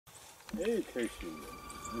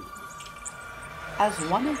As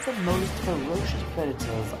one of the most ferocious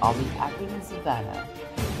predators of the African savannah,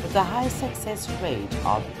 with the highest success rate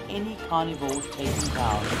of any carnivore taken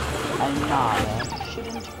down, a Nyala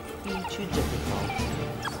shouldn't be too difficult.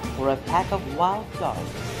 For a pack of wild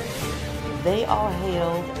dogs, they are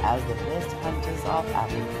hailed as the best hunters of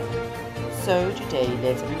Africa. So today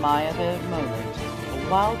let's admire the moment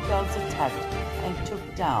the wild dogs attacked and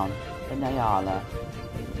took down the Nyala.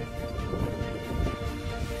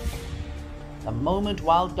 The moment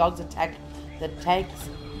wild dogs attacked that takes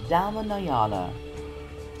down the Nyala.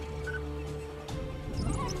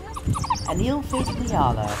 An ill-fated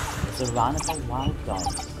Nyala is surrounded by wild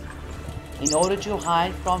dogs. In order to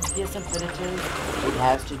hide from fearsome predators, it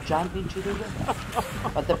has to jump into the river.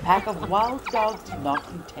 But the pack of wild dogs did not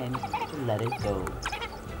intend to let it go.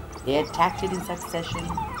 They attacked it in succession.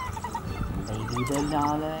 Maybe the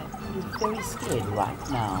Nyala is very scared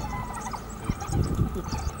right now.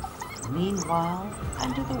 Meanwhile,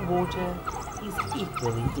 under the water, he's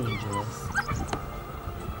equally dangerous.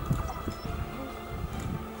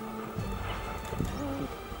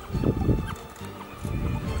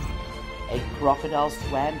 A crocodile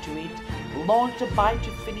swam to it, launched a bite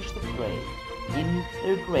to finish the prey, in the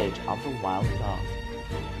regret of the wild dog.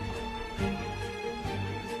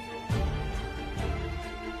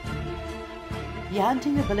 The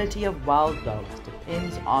hunting ability of wild dogs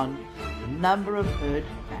depends on a number of herd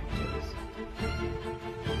factors.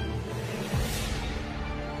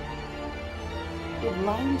 If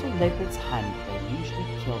lions or leopards hunt, they usually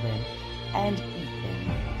kill them and eat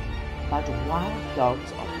them. But wild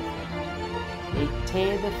dogs are different. They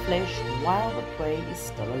tear the flesh while the prey is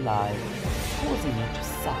still alive, causing it to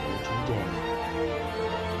suffer to death.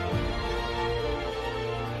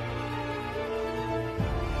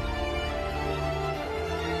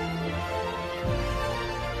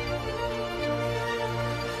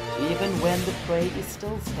 Even when the prey is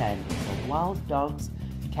still standing, the wild dogs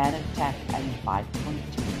can attack and bite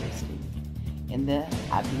continuously in the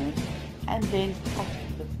abdomen and then cut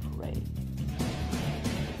the prey.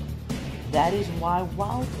 That is why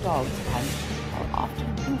wild dogs hunts are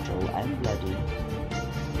often brutal and bloody.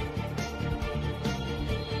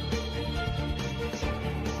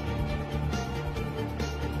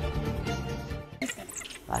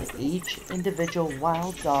 But each individual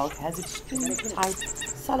wild dog has extremely tight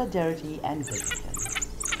solidarity and vigilance.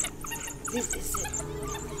 This is it.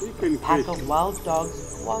 A pack of wild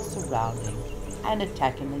dogs was surrounding and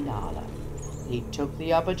attacking the Nyala. He took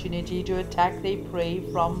the opportunity to attack their prey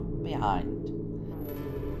from behind.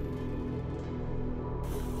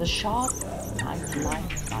 The sharp,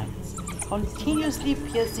 knife-like bites continuously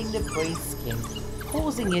piercing the prey's skin,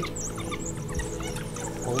 causing it to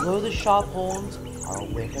bleed. Although the sharp horns are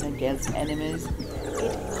a weapon against enemies,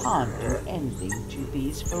 it can't do anything to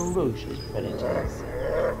these ferocious predators.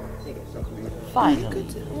 Finally,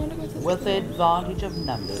 with the advantage of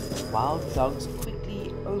numbers, the wild dogs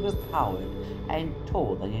quickly overpowered and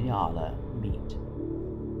tore the Nyala meat.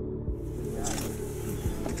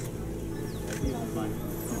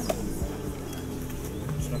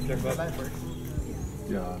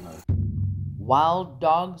 Wild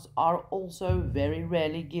dogs are also very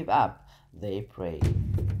rarely give up their prey.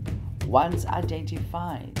 Once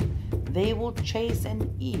identified, they will chase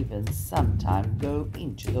and even sometimes go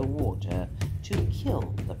into the water to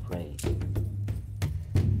kill the prey.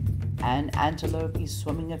 An antelope is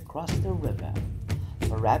swimming across the river,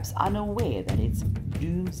 perhaps unaware that its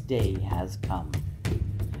doomsday has come.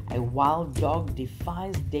 A wild dog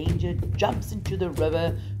defies danger, jumps into the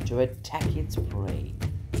river to attack its prey.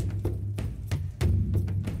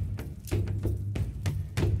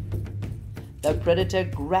 The predator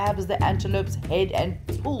grabs the antelope's head and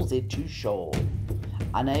pulls it to shore.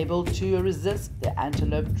 Unable to resist, the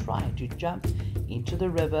antelope tried to jump into the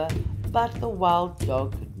river, but the wild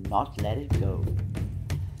dog could not let it go.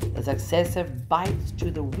 The successive bites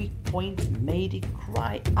to the weak point made it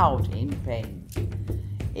cry out in pain.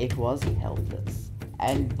 It was helpless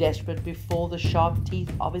and desperate before the sharp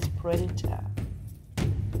teeth of its predator.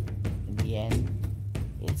 In the end,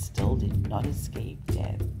 it still did not escape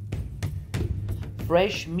death.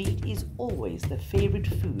 Fresh meat is always the favorite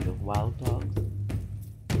food of wild dogs.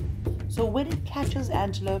 So when it catches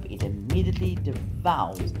antelope, it immediately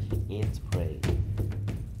devours its prey.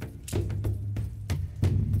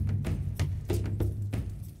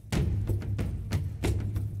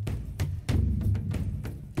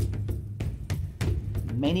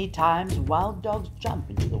 Many times wild dogs jump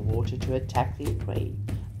into the water to attack their prey.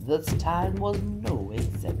 This time was no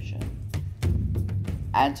exception.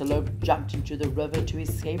 Antelope jumped into the river to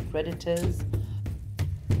escape predators.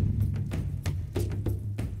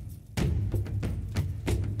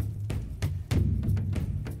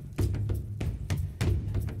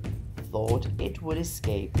 thought it would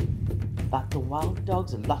escape, but the wild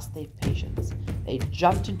dogs lost their patience. They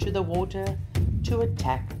jumped into the water to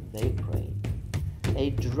attack their prey.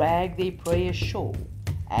 They dragged their prey ashore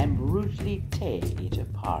and brutally tear it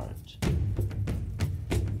apart.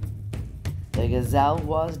 The gazelle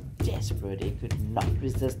was desperate. It could not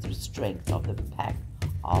resist the strength of the pack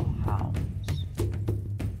of hounds.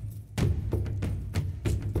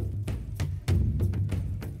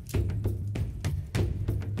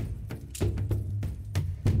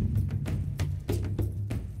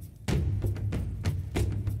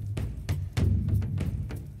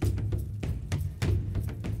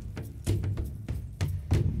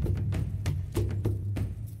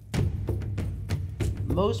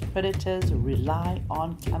 Most predators rely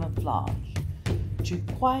on camouflage to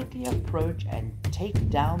quietly approach and take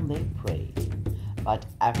down their prey, but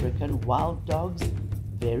African wild dogs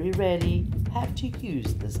very rarely have to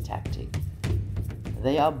use this tactic.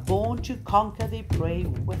 They are born to conquer their prey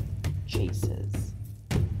with chases.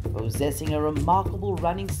 Possessing a remarkable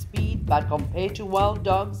running speed, but compared to wild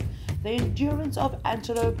dogs, the endurance of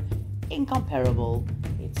antelope incomparable,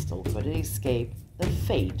 it still couldn't escape the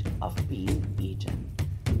fate of being eaten.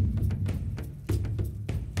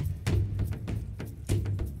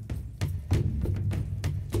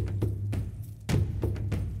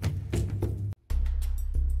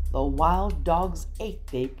 The wild dogs ate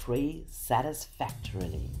their prey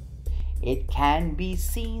satisfactorily. It can be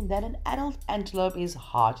seen that an adult antelope is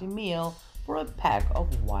hearty meal for a pack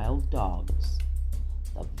of wild dogs.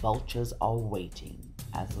 The vultures are waiting.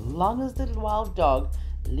 As long as the wild dog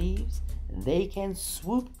leaves, they can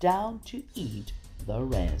swoop down to eat the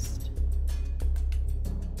rest.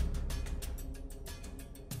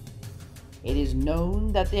 It is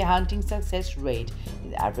known that the hunting success rate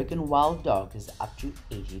in African wild dog is up to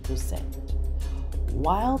 80%,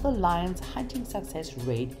 while the lion's hunting success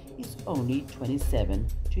rate is only 27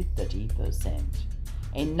 to 30%,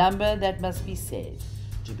 a number that must be said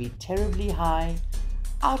to be terribly high,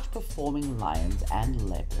 outperforming lions and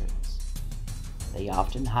leopards. They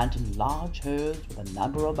often hunt in large herds with a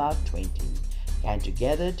number of about 20, can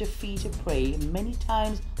together defeat a prey many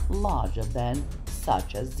times larger than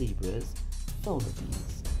such as zebras,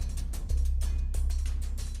 wildebeest.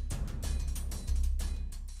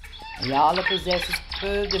 Nyala possesses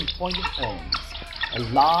curved and pointed horns, a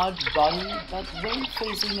large body, but when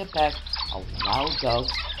facing a pack of wild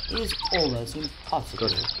dogs, it is almost impossible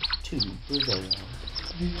to prevail.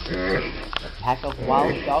 The pack of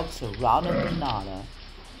wild dogs surrounded the Nyala.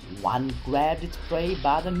 One grabbed its prey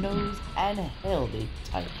by the nose and held it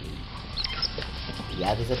tightly. The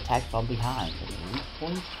others attacked from behind, but the weak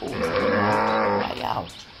point forced the Nyala to cry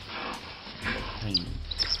out in pain.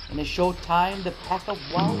 In a short time, the pack of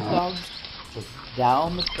wild dogs took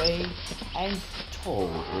down the prey and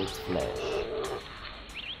tore its flesh.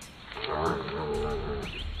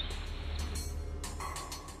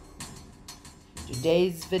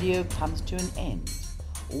 Today's video comes to an end.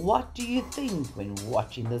 What do you think when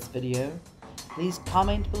watching this video? Please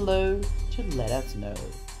comment below to let us know.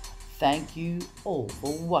 Thank you all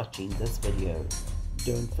for watching this video.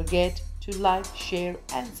 Don't forget to like, share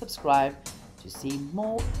and subscribe to see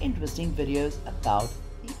more interesting videos about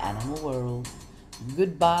the animal world.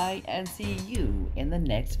 Goodbye and see you in the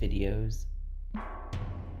next videos.